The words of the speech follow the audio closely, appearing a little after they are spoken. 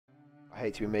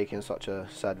hate to be making such a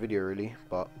sad video really,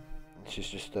 but it's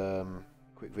just a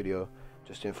quick video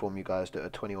just to inform you guys that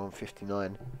at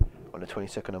 21:59 on the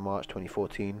 22nd of March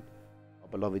 2014, our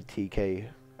beloved TK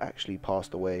actually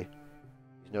passed away.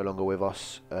 He's no longer with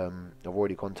us. I've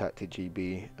already contacted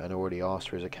GB and already asked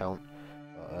for his account.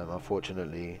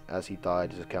 Unfortunately, as he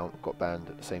died, his account got banned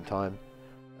at the same time.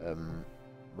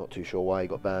 Not too sure why he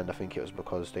got banned. I think it was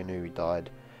because they knew he died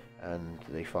and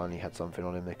they finally had something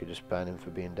on him. They could just ban him for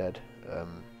being dead.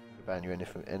 Ban you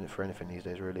for anything these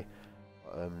days really.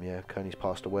 Yeah, Kearney's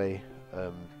passed away.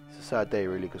 It's a sad day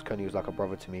really, because Kearney was like a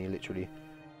brother to me, literally.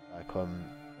 Like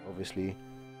obviously,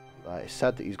 like, it's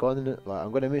sad that he's gone, innit? Like,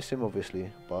 I'm gonna miss him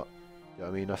obviously, but you know what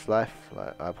I mean, that's life.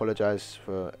 Like, I apologise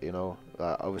for, you know,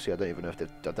 like, obviously I don't even know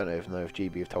if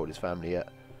GB have told his family yet.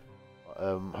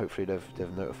 But, hopefully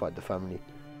they've notified the family.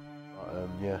 But,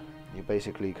 yeah,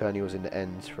 basically Kearney was in the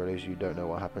ends. For those of you who don't know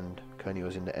what happened, Kearney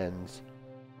was in the ends,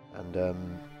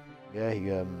 and yeah, he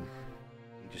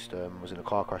just was in a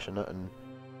car crash and that, and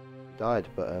died.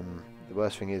 But the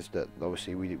worst thing is that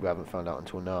obviously we haven't found out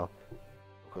until now,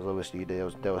 because obviously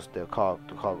the car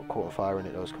got caught on fire in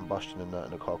it. There was combustion and that,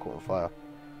 and the car caught on fire,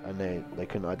 and they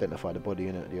couldn't identify the body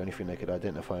in it. The only thing they could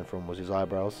identify him from was his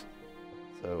eyebrows.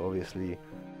 So obviously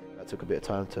that took a bit of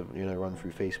time to, you know, run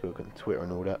through Facebook and Twitter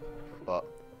and all that. But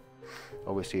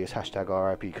obviously it's hashtag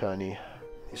RIP Kearney.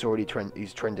 It's already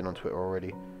he's trending on Twitter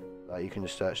already. Like, you can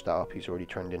just search that up. He's already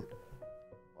trending.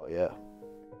 But yeah,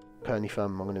 Kearney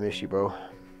fam, I'm gonna miss you, bro.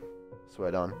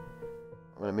 Swear down,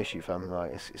 I'm gonna miss you, fam.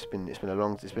 Like, it's been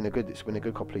a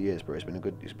good couple of years, bro. It's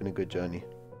been a good journey.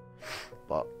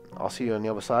 But I'll see you on the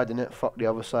other side, innit? Fuck the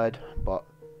other side. But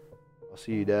I'll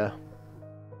see you there,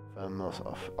 fam.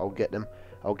 I'll get them.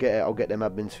 I'll get them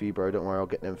admins for you, bro. Don't worry, I'll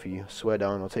get them for you. Swear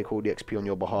down, I'll take all the XP on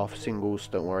your behalf. Singles,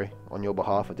 don't worry. On your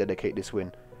behalf, I dedicate this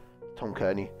win. Tom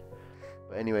Kearney.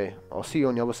 But anyway, I'll see you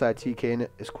on the other side, TK, innit?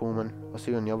 It's cool, man. I'll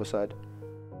see you on the other side.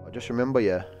 But just remember,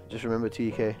 yeah. Just remember,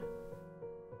 TK.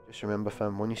 Just remember,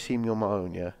 fam, when you see me on my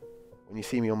own, yeah? When you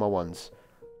see me on my ones,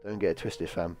 don't get it twisted,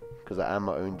 fam. Because I am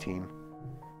my own team.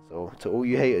 So, to all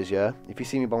you haters, yeah? If you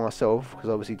see me by myself,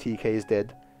 because obviously TK is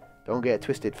dead, don't get it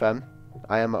twisted, fam.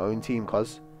 I am my own team,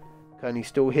 cuz. Kearney's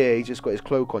still here, he's just got his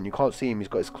cloak on. You can't see him, he's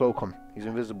got his cloak on. He's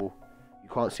invisible. You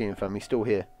can't see him, fam, he's still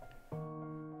here.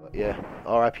 But yeah,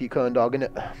 RIP Kern dog,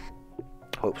 innit?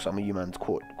 Hope some of you mans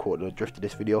caught the drift of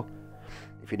this video.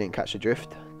 If you didn't catch the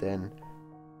drift, then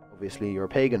obviously you're a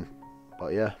pagan.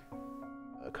 But yeah,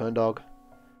 Kern dog,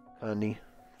 Kearney,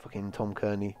 fucking Tom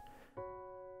Kearney,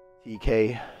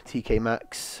 TK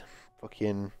Max,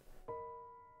 fucking,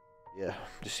 yeah,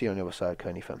 just see you on the other side,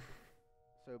 Kearney fam.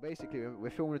 So basically, we're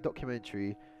filming a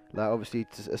documentary, like obviously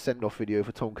a send-off video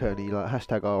for Tom Kearney, like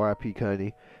hashtag RIP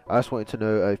Kearney. I just wanted to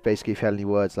know if basically if you had any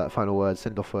words, like final words,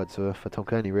 send-off words for Tom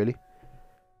Kearney, really.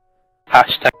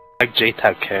 Hashtag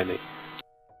JTag Kearney.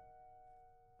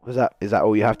 Is that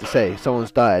all you have to say?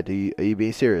 Someone's died. Are you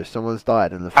being serious? Someone's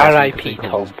died, and the first RIP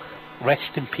Tom.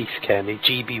 Rest in peace, Kearney.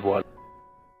 GB1.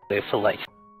 Live for life.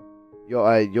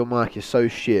 Your mic is so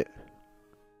shit.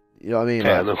 You know what I mean?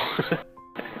 Yeah, like, I know.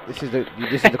 This is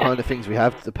the kind of things we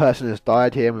have. The person has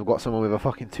died here, and we've got someone with a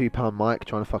fucking £2 mic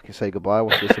trying to fucking say goodbye.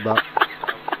 What's this about?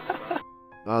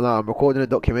 No, I'm recording a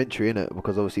documentary, innit?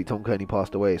 Because obviously Tom Kearney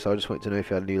passed away, so I just wanted to know if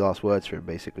you had any last words for him,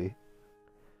 basically.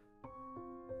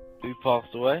 Who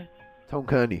passed away? Tom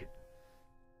Kearney.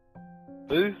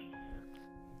 Who?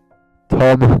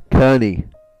 Tom Kearney.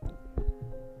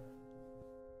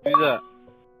 Who's that?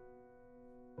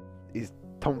 He's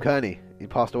Tom Kearney. He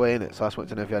passed away, innit? So I just wanted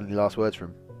to know if you had any last words for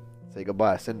him. Say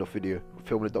goodbye, send off video. We're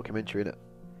filming a documentary, innit?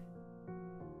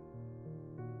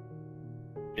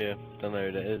 Yeah, don't know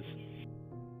who that is.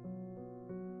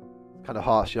 Kind of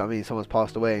harsh, you know what I mean? Someone's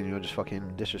passed away and you're just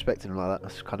fucking disrespecting them like that.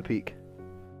 That's kind of peak.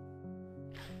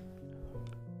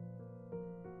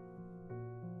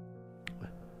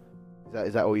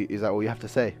 Is that all you have to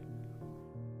say?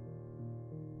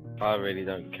 I really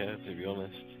don't care, to be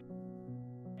honest.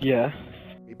 Yeah.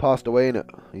 He passed away, innit?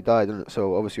 He died, innit?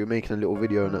 So obviously we're making a little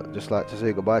video and just like to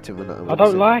say goodbye to him and that. I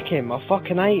don't like him. I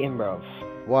fucking hate him, bro.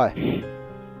 Why?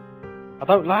 I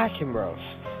don't like him, bro.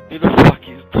 Who the fuck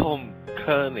is Tom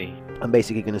Kearney? I'm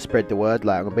basically gonna spread the word.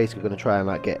 Like, I'm basically gonna try and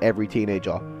like get every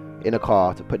teenager in a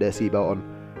car to put their seatbelt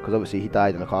on, because obviously he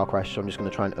died in a car crash. So I'm just gonna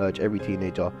try and urge every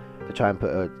teenager to try and put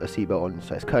a seatbelt on.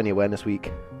 So it's Kearney Awareness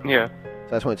Week. Yeah.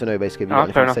 So I just wanted to know basically if you got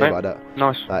anything to say about that.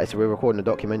 Nice. Like, we're recording a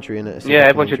documentary, innit? Yeah,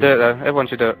 everyone should do it though. Everyone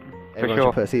should do it. Everyone for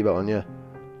sure. should put a seatbelt on, yeah.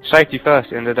 Safety first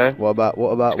at the end of the day. What about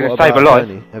save a life.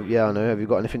 Kearney? Yeah, I know. Have you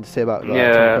got anything to say about like,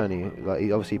 Yeah. Tom Kearney? Like,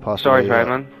 he obviously passed Sorry away. for it,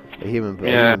 Like, man. a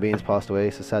human being's passed away.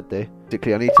 It's a sad day.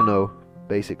 Basically, I need to know,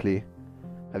 basically,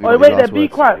 Have you Oh got any wait there, last be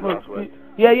words? quiet.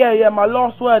 Yeah. My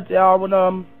last words. Yeah, I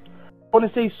wanna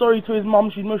say sorry to his mum.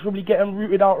 She's most probably getting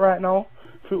rooted out right now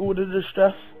through all the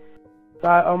distress.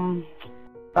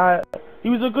 He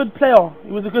was a good player.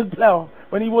 He was a good player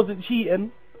when he wasn't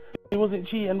cheating. He wasn't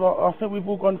cheating, but I think we've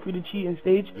all gone through the cheating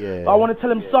stage. Yeah. But I want to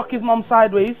tell him suck his mum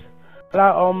sideways.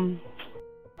 I'm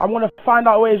gonna find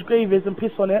out where his grave is and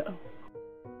piss on it.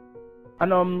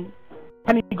 And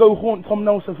can he go haunt Tom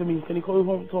Nelson for me? Can he go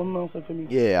haunt Tom Nelson for me?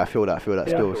 Yeah, I feel that Yeah,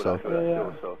 still.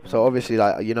 So obviously,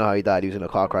 like, you know how he died. He was in a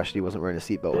car crash. He wasn't wearing a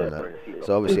seatbelt and that.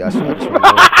 So obviously, I just want to know.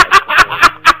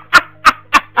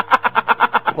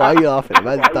 Why are you laughing? The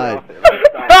man's died.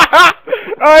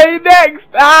 Alright, next.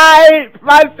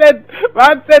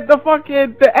 Man said the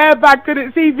airbag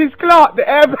couldn't save his clock. The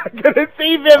airbag couldn't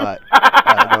save him.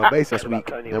 No, basically this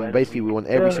week, basically we want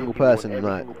every single person,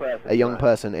 like a young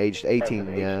person aged 18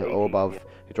 or above,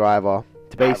 driver,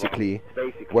 to basically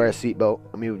wear a seatbelt.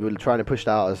 I mean, we're trying to push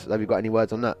that out. Have you got any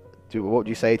words on that? What do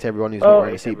you say to everyone who's not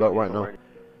wearing a seatbelt right now?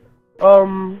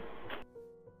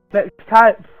 Next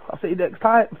type. I say next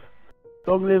type.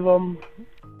 Don't live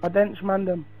a dench man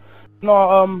them.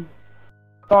 No,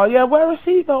 yeah, wear a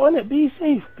seatbelt, innit? Be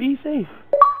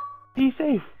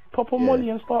safe. Pop on Molly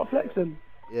and start flexing.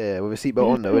 Yeah, with a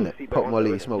seatbelt on though, innit? Pop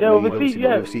Molly, smoke Yeah, weed, with a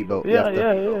seatbelt.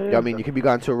 Yeah. I mean, you can be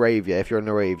going to a rave, yeah. If you're on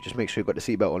a rave, just make sure you got the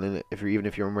seatbelt on, innit? Even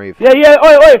if you're on rave. Yeah.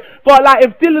 Oi. But like,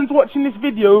 if Dylan's watching this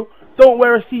video, don't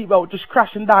wear a seatbelt. Just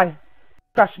crash and die.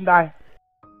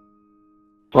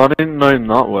 Well, I didn't know him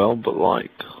that well, but like,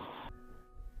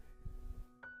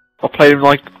 I played him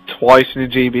like twice in a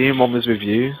GB and one was with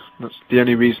you. That's the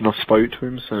only reason I spoke to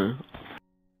him, so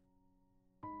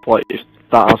like, if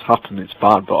that has happened, it's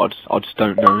bad, but I just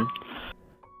don't know him.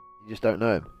 You just don't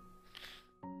know him?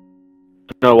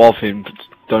 I know of him, but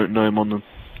don't know him on the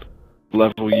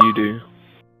level you do.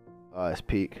 It's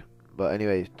peak. But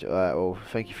anyways, well,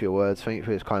 thank you for your words. Thank you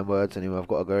for his kind words. Anyway, I've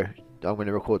got to go. I'm going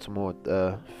to record some more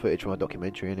footage from my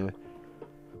documentary anyway.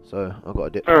 So, I've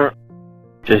got to dip.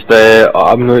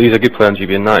 I know he's a good player on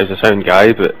GB and that, he's a sound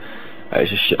guy, but it's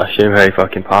just a shame how he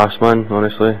fucking passed, man,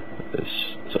 honestly.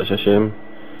 It's such a shame.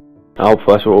 I hope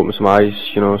this will open some eyes,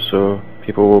 you know, so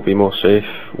people will be more safe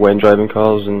when driving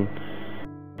cars, and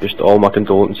just all my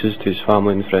condolences to his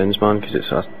family and friends, man, because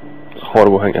it's a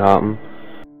horrible thing to happen.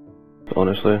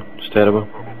 Honestly, it's terrible.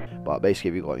 But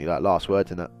basically, have you got any like last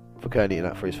words in that for Kearney and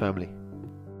that for his family?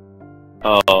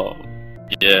 Oh,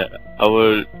 yeah, I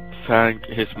will thank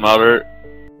his mother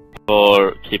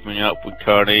for keeping up with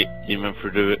Kearney even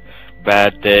through the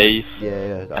bad days.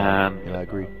 Yeah, I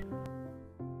agree.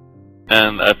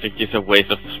 And I think it's a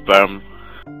waste of sperm.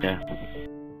 Yeah.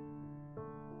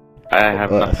 I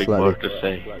have nothing more to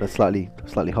say. That's slightly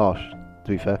harsh,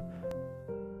 to be fair.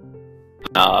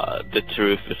 Nah, the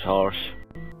truth is harsh.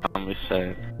 I'm just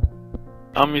saying.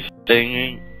 I'm just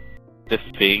saying the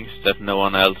things that no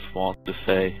one else wants to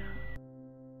say.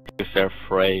 Because they're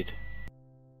afraid.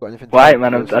 Wait,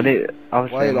 man, I was Why are you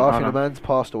saying, laughing? The man's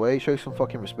passed away. Show some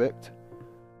fucking respect.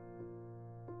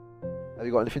 Have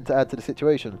you got anything to add to the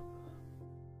situation?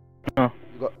 No.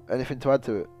 You got anything to add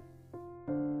to it?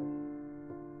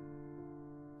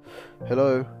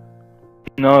 Hello?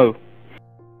 No.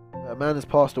 A man has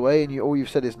passed away and all you've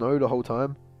said is no the whole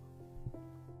time?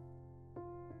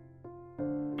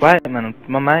 Wait, man,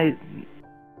 my mate...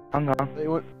 Hang on.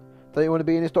 Don't you want to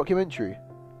be in this documentary?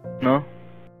 No.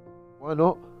 Why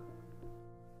not?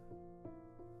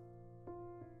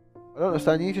 I don't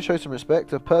understand. You need to show some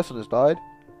respect. A person has died.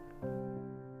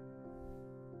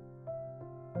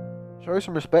 Show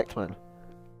some respect, man.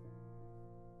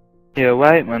 Yeah,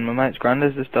 wait, man, my mate's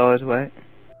granddad's just died, wait.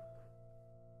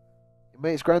 Your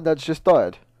mate's granddad's just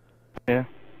died? Yeah.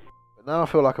 But now I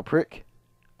feel like a prick.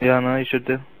 Yeah, I know, you should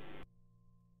do.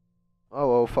 Oh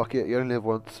well, fuck it. You only live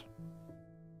once.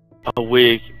 A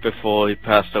week before he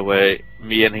passed away,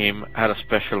 me and him had a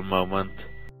special moment.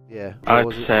 Yeah. I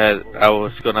said I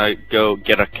was gonna go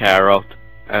get a carrot,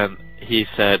 and he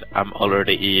said I'm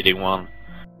already eating one.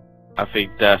 I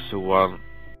think that's the one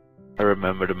I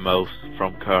remember the most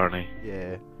from Kearney.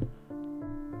 Yeah.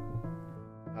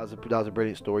 That was a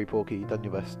brilliant story, Porky. You done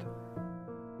your best.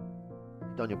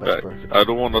 You done your best, bro. I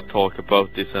don't want to talk about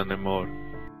this anymore.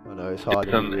 I know it's hard.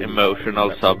 It's an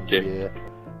emotional subject. Yeah.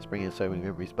 It's bringing so many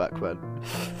memories back, man.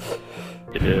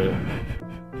 Yeah.